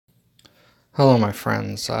Hello, my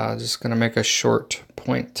friends. Just going to make a short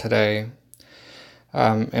point today,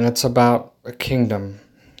 and it's about a kingdom,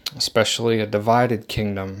 especially a divided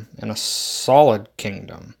kingdom and a solid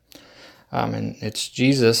kingdom. And it's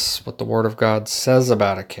Jesus, what the Word of God says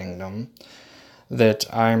about a kingdom,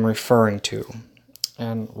 that I'm referring to.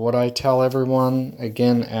 And what I tell everyone,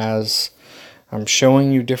 again, as I'm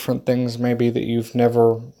showing you different things maybe that you've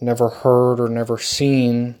never heard or never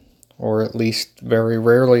seen, or at least very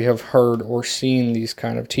rarely have heard or seen these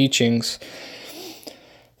kind of teachings,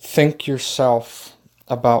 think yourself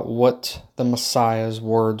about what the Messiah's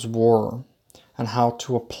words were and how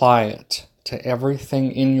to apply it to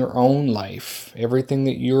everything in your own life, everything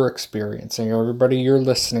that you're experiencing, everybody you're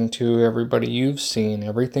listening to, everybody you've seen,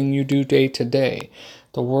 everything you do day to day.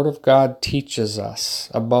 The Word of God teaches us,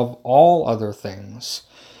 above all other things,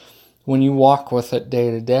 when you walk with it day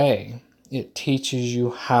to day, it teaches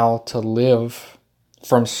you how to live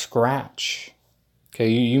from scratch. Okay,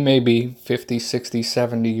 you may be 50, 60,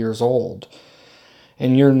 70 years old,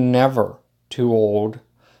 and you're never too old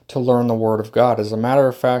to learn the Word of God. As a matter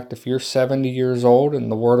of fact, if you're 70 years old and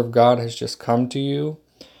the Word of God has just come to you,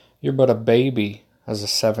 you're but a baby as a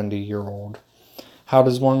 70-year-old. How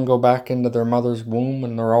does one go back into their mother's womb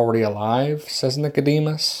when they're already alive, says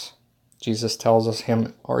Nicodemus? Jesus tells us,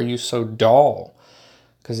 are you so dull?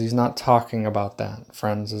 Because he's not talking about that,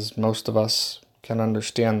 friends, as most of us can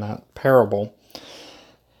understand that parable,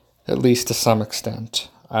 at least to some extent.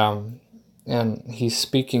 And he's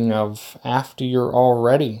speaking of after you're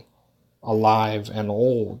already alive and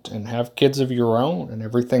old and have kids of your own and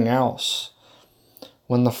everything else.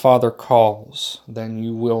 When the Father calls, then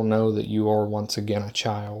you will know that you are once again a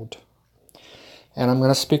child. And I'm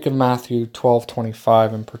going to speak of Matthew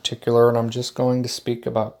 12:25 in particular, and I'm just going to speak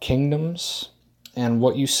about kingdoms and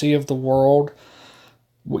what you see of the world,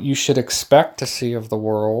 what you should expect to see of the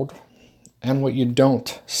world, and what you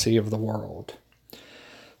don't see of the world.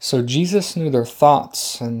 So Jesus knew their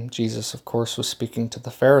thoughts, and Jesus, of course, was speaking to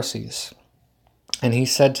the Pharisees. And he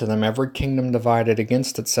said to them, every kingdom divided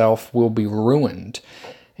against itself will be ruined,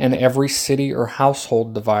 and every city or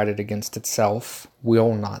household divided against itself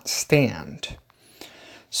will not stand.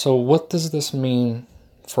 So what does this mean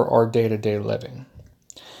for our day-to-day living?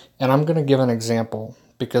 And I'm going to give an example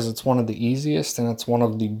because it's one of the easiest and it's one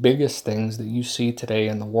of the biggest things that you see today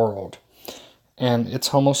in the world. And it's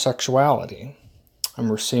homosexuality. And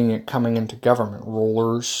we're seeing it coming into government.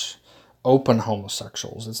 Rulers open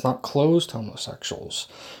homosexuals. It's not closed homosexuals.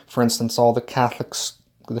 For instance, all the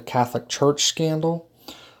Catholic Church scandal,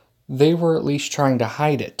 they were at least trying to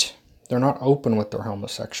hide it. They're not open with their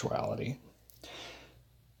homosexuality.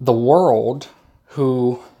 The world,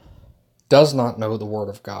 who does not know the Word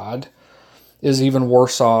of God, is even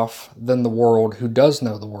worse off than the world who does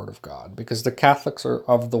know the Word of God, because the Catholics are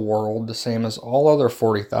of the world, the same as all other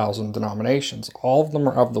 40,000 denominations. All of them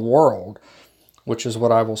are of the world, which is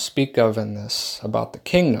what I will speak of in this about the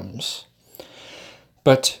kingdoms.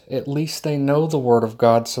 But at least they know the Word of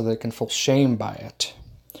God so they can feel shame by it.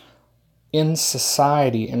 In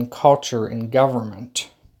society, in culture, in government,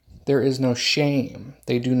 there is no shame.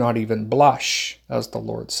 They do not even blush, as the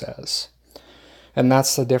Lord says. And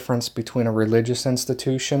that's the difference between a religious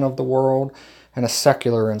institution of the world and a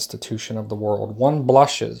secular institution of the world. One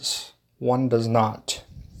blushes, one does not.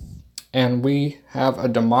 And we have a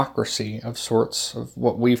democracy of sorts, of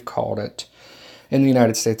what we've called it, in the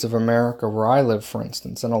United States of America, where I live, for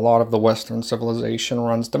instance. And a lot of the Western civilization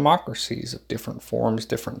runs democracies of different forms,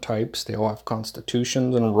 different types. They all have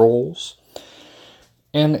constitutions and rules.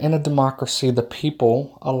 And in a democracy, the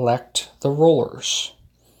people elect the rulers.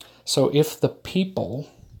 So if the people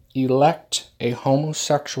elect a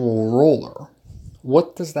homosexual ruler,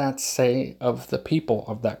 what does that say of the people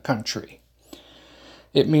of that country?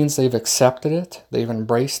 It means they've accepted it, they've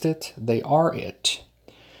embraced it, they are it.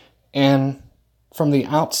 And from the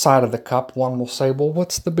outside of the cup, one will say, well,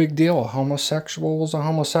 what's the big deal? A homosexual is a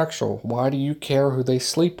homosexual. Why do you care who they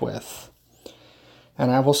sleep with?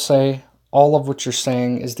 And I will say, all of what you're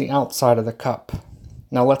saying is the outside of the cup.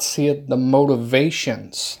 Now let's see it, the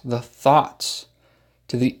motivations, the thoughts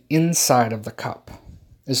to the inside of the cup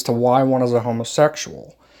as to why one is a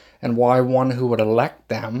homosexual and why one who would elect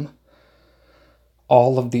them,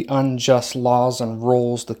 all of the unjust laws and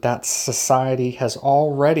rules that society has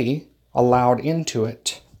already allowed into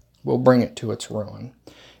it will bring it to its ruin.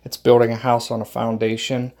 It's building a house on a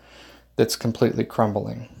foundation that's completely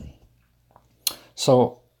crumbling.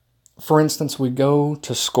 So, for instance, we go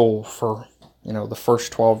to school for, the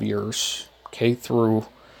first 12 years, or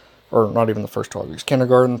not even the first 12 years,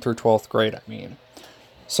 kindergarten through 12th grade, I mean.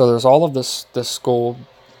 So there's all of this school,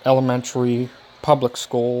 elementary, public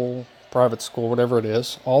school, private school, whatever it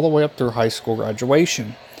is, all the way up through high school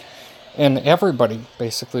graduation. And everybody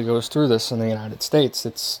basically goes through this in the United States.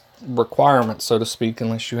 It's requirement, so to speak,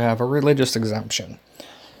 unless you have a religious exemption.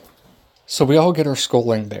 So we all get our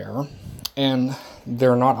schooling there, and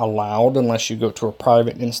they're not allowed, unless you go to a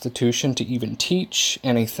private institution, to even teach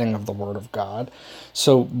anything of the Word of God.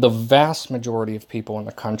 So the vast majority of people in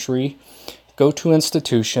the country go to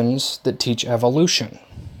institutions that teach evolution.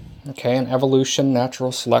 Okay, and evolution,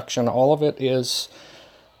 natural selection, all of it is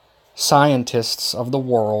scientists of the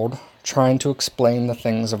world trying to explain the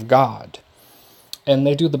things of God. And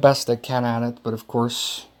they do the best they can at it, but of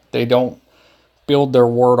course they don't build their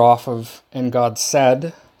word off of, and God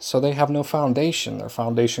said, so they have no foundation. Their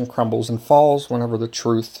foundation crumbles and falls whenever the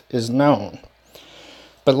truth is known.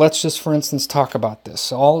 But let's just, for instance, talk about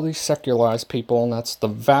this. All of these secularized people, and that's the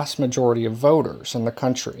vast majority of voters in the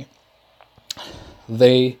country,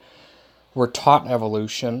 they were taught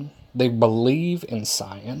evolution. They believe in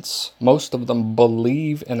science. Most of them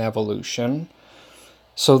believe in evolution.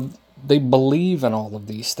 So they believe in all of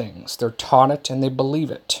these things. They're taught it and they believe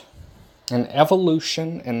it. And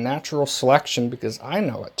evolution and natural selection, because I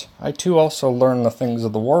know it. I too also learn the things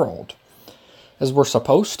of the world, as we're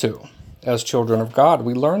supposed to. As children of God,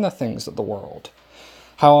 we learn the things of the world.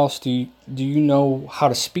 How else do you know how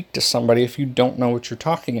to speak to somebody if you don't know what you're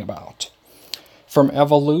talking about? From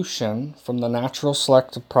evolution, from the natural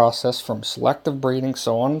selective process, from selective breeding,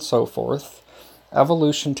 so on and so forth,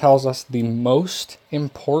 evolution tells us the most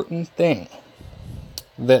important thing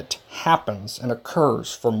that happens and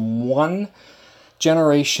occurs from one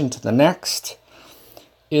generation to the next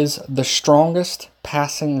is the strongest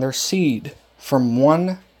passing their seed from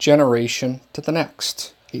one generation to the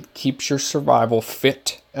next. It keeps your survival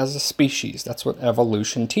fit as a species. That's what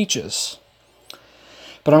evolution teaches.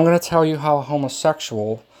 But I'm going to tell you how a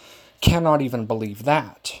homosexual cannot even believe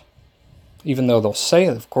that. Even though they'll say,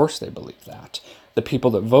 of course they believe that. The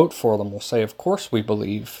people that vote for them will say, of course we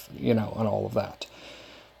believe, and all of that.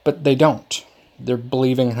 But they don't. They're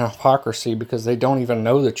believing in hypocrisy because they don't even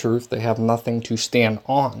know the truth. They have nothing to stand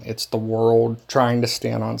on. It's the world trying to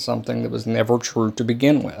stand on something that was never true to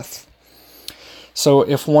begin with. So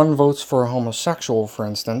if one votes for a homosexual, for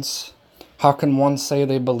instance, how can one say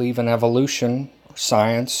they believe in evolution,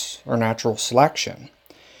 science, or natural selection?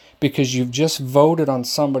 Because you've just voted on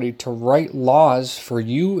somebody to write laws for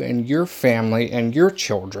you and your family and your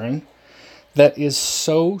children that is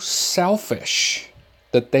so selfish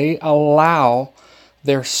that they allow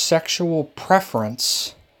their sexual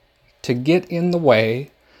preference to get in the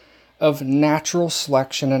way of natural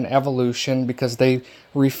selection and evolution, because they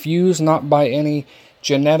refuse, not by any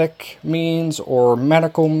genetic means or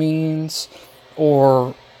medical means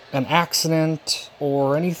or an accident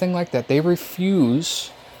or anything like that. They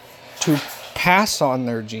refuse to pass on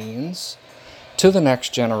their genes to the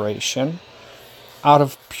next generation out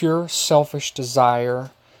of pure selfish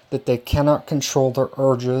desire that they cannot control their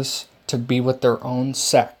urges to be with their own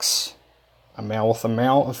sex. A male with a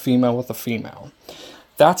male, a female with a female.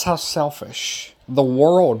 That's how selfish the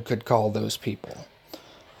world could call those people.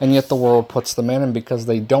 And yet the world puts them in, and because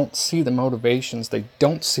they don't see the motivations, they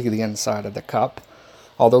don't see the inside of the cup.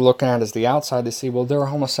 All they're looking at is the outside. They see, well, they're a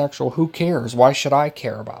homosexual. Who cares? Why should I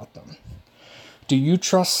care about them? Do you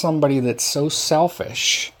trust somebody that's so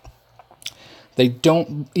selfish they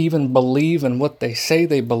don't even believe in what they say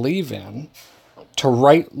they believe in to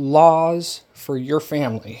write laws for your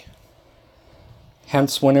family?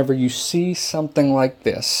 Hence, whenever you see something like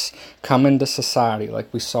this come into society,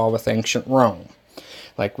 like we saw with ancient Rome,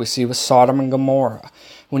 like we see with Sodom and Gomorrah,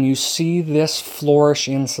 when you see this flourish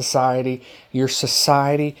in society, your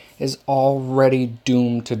society is already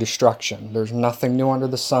doomed to destruction. There's nothing new under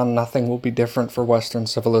the sun. Nothing will be different for Western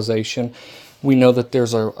civilization. We know that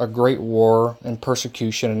there's a great war and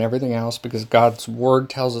persecution and everything else because God's Word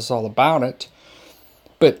tells us all about it.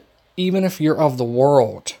 But even if you're of the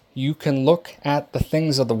world, you can look at the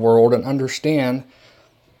things of the world and understand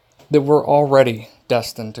that we're already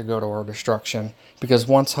destined to go to our destruction. Because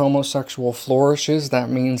once homosexual flourishes,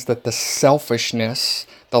 that means that the selfishness,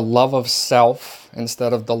 the love of self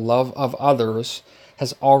instead of the love of others,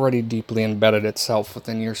 has already deeply embedded itself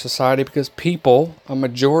within your society, because people, a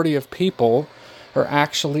majority of people, are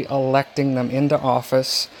actually electing them into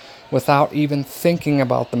office without even thinking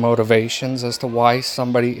about the motivations as to why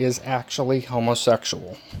somebody is actually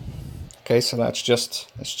homosexual. Okay, so that's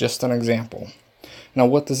just an example. Now,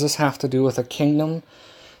 what does this have to do with a kingdom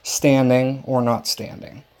standing or not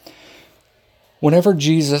standing? Whenever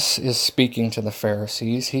Jesus is speaking to the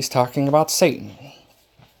Pharisees, he's talking about Satan.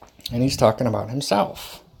 And he's talking about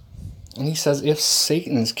himself. And he says, if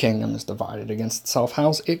Satan's kingdom is divided against itself,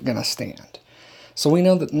 how's it going to stand? So we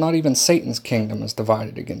know that not even Satan's kingdom is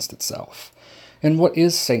divided against itself. And what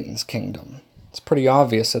is Satan's kingdom? It's pretty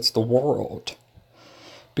obvious. It's the world.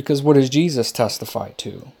 Because what does Jesus testify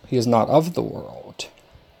to? He is not of the world.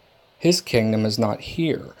 His kingdom is not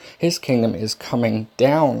here. His kingdom is coming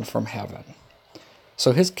down from heaven.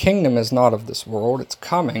 So his kingdom is not of this world. It's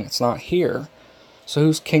coming. It's not here. So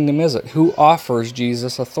whose kingdom is it? Who offers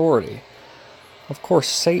Jesus authority? Of course,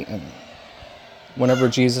 Satan. Whenever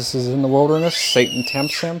Jesus is in the wilderness, Satan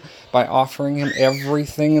tempts him by offering him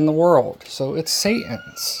everything in the world. So it's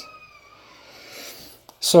Satan's.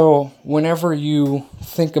 So whenever you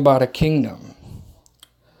think about a kingdom,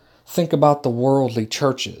 think about the worldly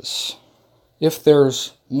churches. If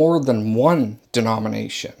there's more than one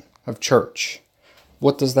denomination of church,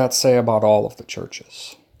 what does that say about all of the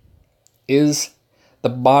churches? Is the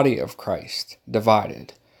body of Christ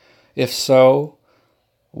divided? If so,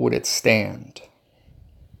 would it stand?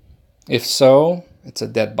 If so, it's a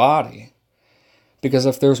dead body. Because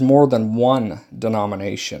if there's more than one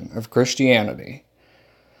denomination of Christianity,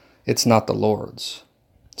 it's not the Lord's.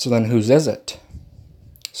 So then whose is it?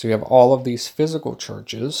 So you have all of these physical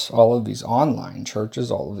churches, all of these online churches,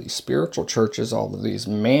 all of these spiritual churches, all of these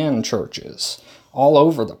man churches, all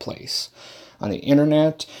over the place. On the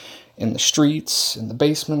internet, in the streets, in the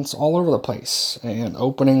basements, all over the place. And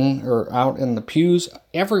opening or out in the pews,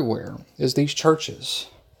 everywhere is these churches.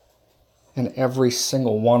 And every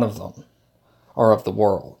single one of them are of the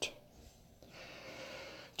world.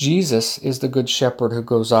 Jesus is the good shepherd who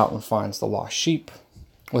goes out and finds the lost sheep.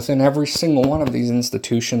 Within every single one of these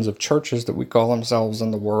institutions of churches that we call themselves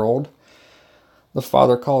in the world, the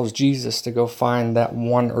Father calls Jesus to go find that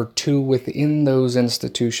one or two within those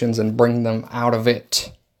institutions and bring them out of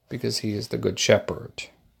it, because he is the good shepherd.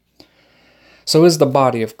 So is the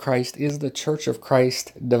body of Christ, is the church of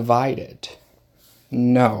Christ divided?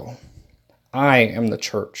 No. I am the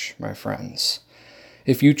church, my friends.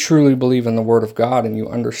 If you truly believe in the Word of God and you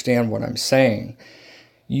understand what I'm saying,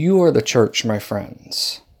 you are the church, my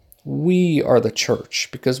friends. We are the church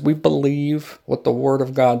because we believe what the Word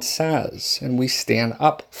of God says and we stand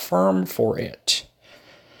up firm for it.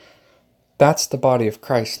 That's the body of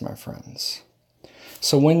Christ, my friends.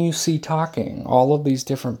 So when you see talking, all of these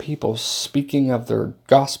different people speaking of their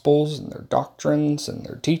gospels and their doctrines and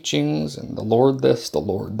their teachings and the Lord this, the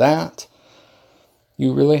Lord that,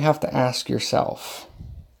 you really have to ask yourself,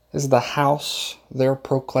 is the house they're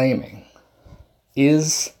proclaiming,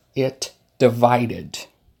 is it divided?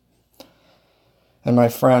 And my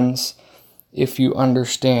friends, if you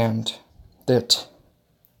understand that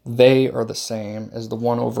they are the same, as the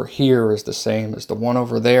one over here is the same, as the one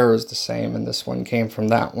over there is the same, and this one came from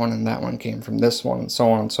that one, and that one came from this one, and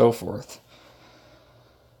so on and so forth,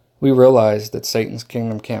 we realize that Satan's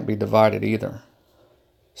kingdom can't be divided either.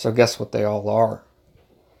 So guess what they all are?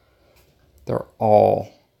 They're all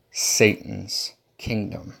Satan's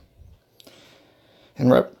kingdom.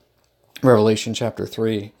 In Revelation chapter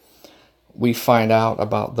 3, we find out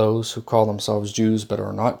about those who call themselves Jews but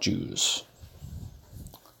are not Jews.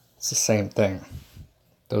 It's the same thing.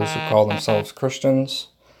 Those who call themselves Christians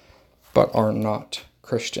but are not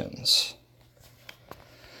Christians.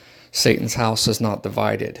 Satan's house is not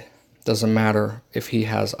divided. Doesn't matter if he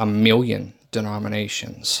has 1,000,000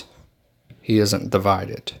 denominations. He isn't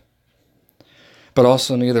divided. But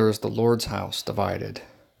also neither is the Lord's house divided.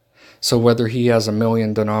 So whether he has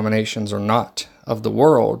 1,000,000 denominations or not of the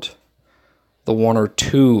world, the one or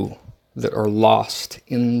two that are lost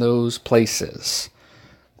in those places,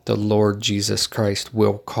 the Lord Jesus Christ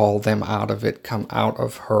will call them out of it. Come out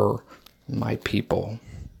of her, my people.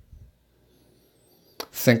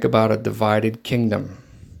 Think about a divided kingdom.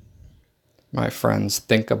 My friends,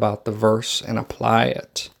 think about the verse and apply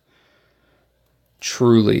it.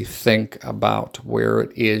 Truly think about where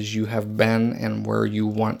it is you have been and where you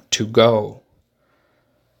want to go.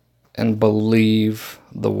 And believe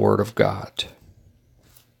the Word of God.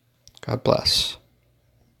 God bless.